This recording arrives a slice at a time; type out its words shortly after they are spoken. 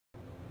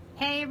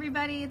Hey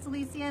everybody, it's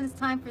Alicia and it's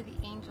time for the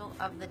angel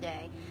of the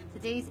day.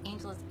 Today's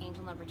angel is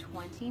angel number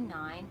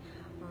 29,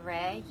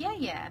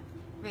 Reiyel.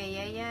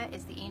 Reiyel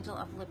is the angel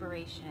of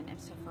liberation.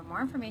 And so for more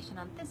information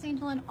on this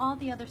angel and all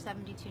the other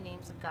 72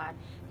 names of God,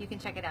 you can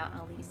check it out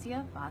on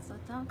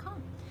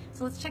aliciabaza.com.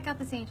 So let's check out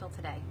this angel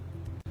today.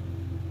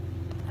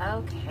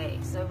 Okay,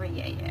 so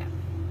Reiyel.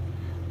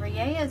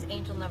 Reiyel is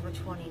angel number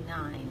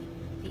 29,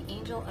 the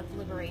angel of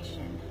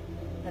liberation.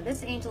 Now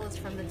this angel is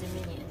from the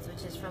dominions,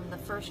 which is from the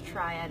first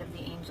triad of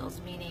the angels,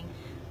 meaning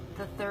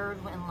the third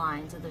in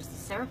line. So there's the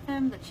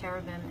seraphim, the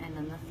cherubim, and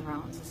then the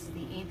thrones.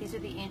 These are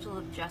the angel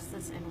of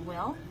justice and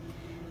will,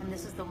 and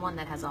this is the one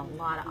that has a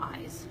lot of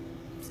eyes,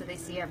 so they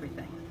see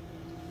everything.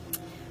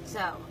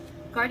 So,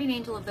 guardian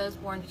angel of those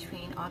born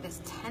between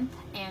August 10th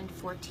and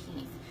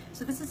 14th.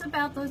 So this is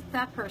about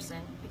that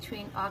person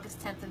between August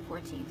 10th and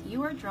 14th.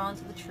 You are drawn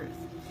to the truth.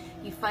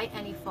 You fight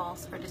any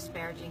false or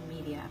disparaging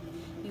media.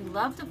 You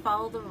love to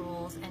follow the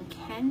rules and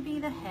can be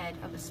the head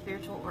of a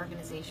spiritual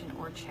organization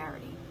or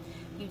charity.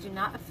 You do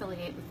not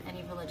affiliate with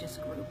any religious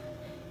group.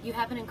 You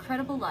have an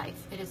incredible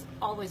life. It is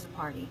always a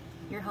party.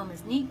 Your home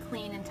is neat,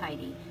 clean, and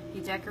tidy.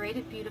 You decorate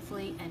it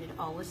beautifully, and it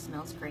always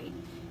smells great.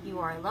 You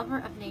are a lover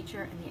of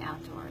nature and the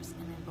outdoors.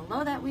 And then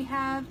below that we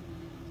have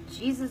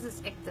Jesus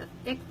is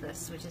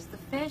Ichthus, which is the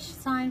fish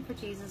sign for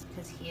Jesus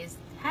because he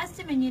has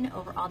dominion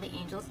over all the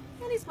angels,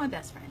 and he's my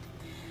best friend.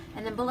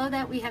 And then below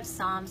that we have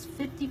Psalms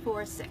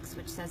 54:6,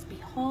 which says,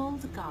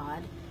 "Behold,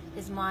 God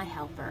is my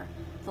helper.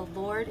 The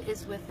Lord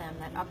is with them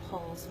that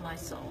upholds my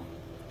soul."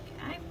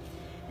 Okay?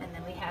 And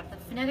then we have the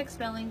phonetic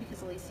spelling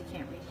because Alicia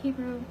can't read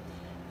Hebrew.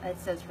 It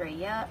says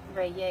Reiyel,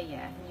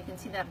 and you can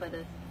see that by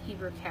the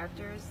Hebrew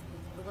characters.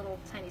 The little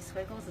tiny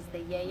squiggles is the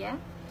yeh.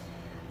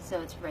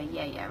 So it's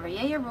Reiyel.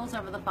 Reiyel rolls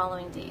over the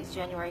following days: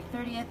 January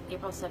 30th,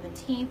 April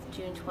 17th,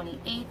 June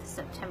 28th,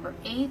 September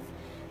 8th,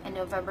 and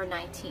November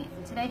 19th.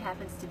 And today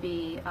happens to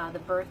be the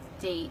birth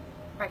date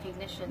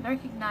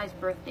recognized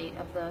birth date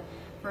of the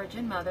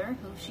Virgin Mother,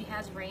 who she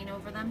has reign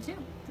over them too.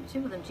 The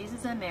two of them,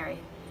 Jesus and Mary,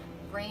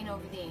 reign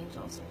over the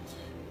angels.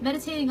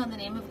 Meditating on the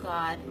name of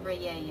God,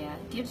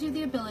 Reiyel, gives you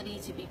the ability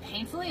to be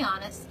painfully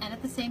honest and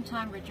at the same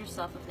time rid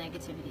yourself of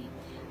negativity.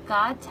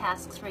 God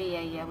tasks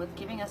Reiyel with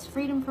giving us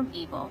freedom from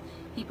evil.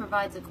 He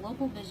provides a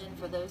global vision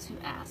for those who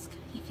ask.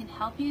 He can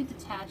help you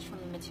detach from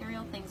the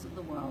material things of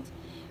the world.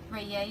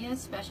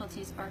 Reiyel's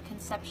specialties are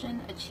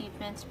conception,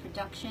 achievement,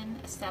 production,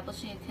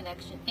 establishing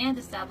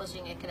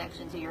a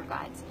connection to your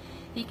guides.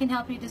 He can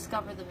help you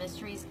discover the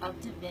mysteries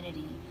of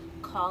divinity.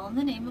 Call on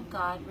the name of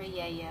God,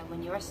 Reiyel,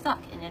 when you are stuck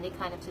in any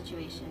kind of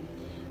situation.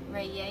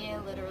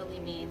 Reiyel literally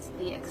means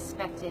the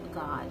expected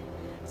God.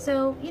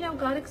 So,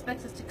 God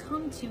expects us to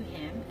come to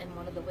him, and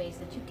one of the ways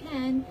that you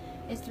can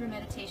is through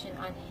meditation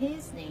on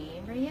his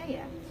name,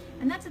 Reiyel.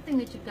 And that's the thing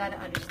that you've got to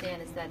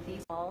understand, is that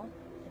these are all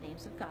the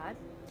names of God,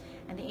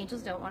 and the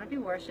angels don't want to be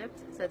worshipped,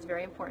 so it's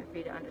very important for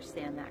you to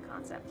understand that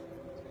concept.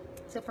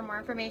 So for more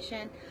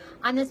information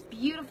on this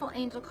beautiful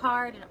angel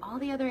card and all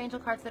the other angel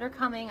cards that are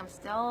coming, I'm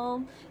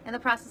still in the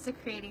process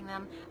of creating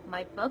them.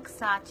 My book,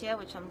 Satya,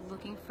 which I'm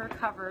looking for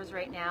covers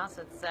right now,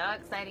 so it's so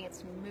exciting,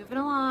 it's moving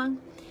along.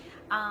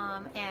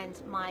 And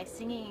my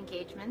singing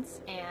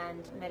engagements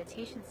and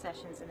meditation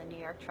sessions in the New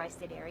York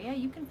tri-state area.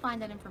 You can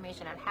find that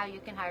information on how you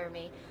can hire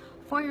me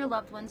for your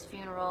loved one's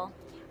funeral.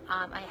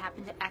 I'm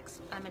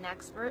an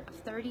expert of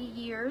 30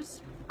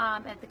 years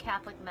at the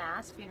Catholic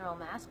Mass, funeral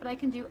Mass, but I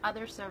can do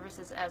other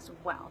services as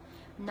well,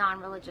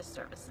 non-religious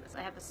services.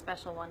 I have a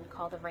special one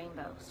called the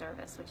Rainbow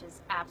Service, which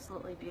is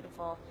absolutely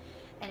beautiful,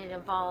 and it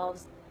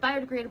involves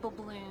biodegradable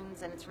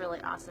balloons, and it's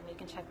really awesome. You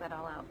can check that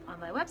all out on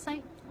my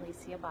website,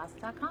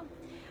 aliciabaza.com.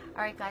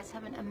 All right, guys,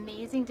 have an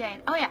amazing day.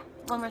 And, oh yeah,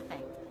 one more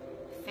thing.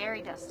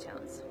 Fairy Dust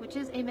Tones, which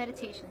is a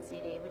meditation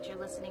CD, which you're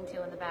listening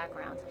to in the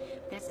background.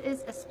 This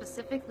is a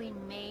specifically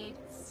made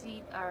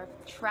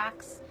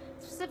tracks.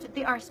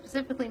 They are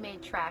specifically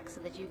made tracks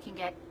so that you can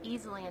get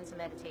easily into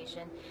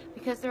meditation,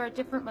 because there are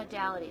different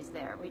modalities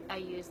there. I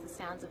use the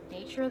sounds of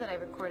nature that I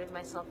recorded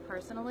myself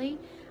personally.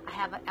 I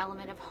have an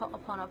element of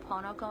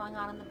Ho'oponopono going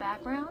on in the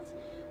background.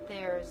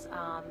 There's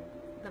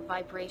the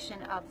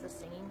vibration of the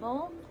singing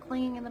bowl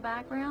clinging in the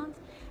background,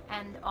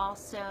 and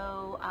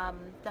also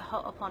the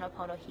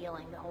Ho'oponopono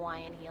healing, the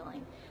Hawaiian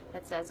healing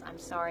that says, "I'm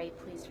sorry,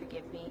 please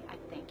forgive me, I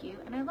thank you,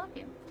 and I love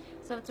you."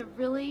 So it's a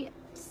really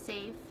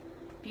safe,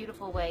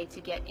 beautiful way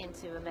to get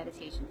into a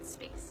meditation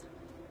space.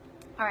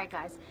 All right,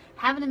 guys,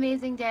 have an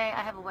amazing day.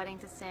 I have a wedding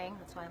to sing,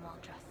 that's why I'm all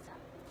dressed up,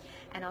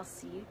 and I'll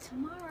see you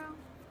tomorrow.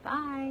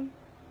 Bye.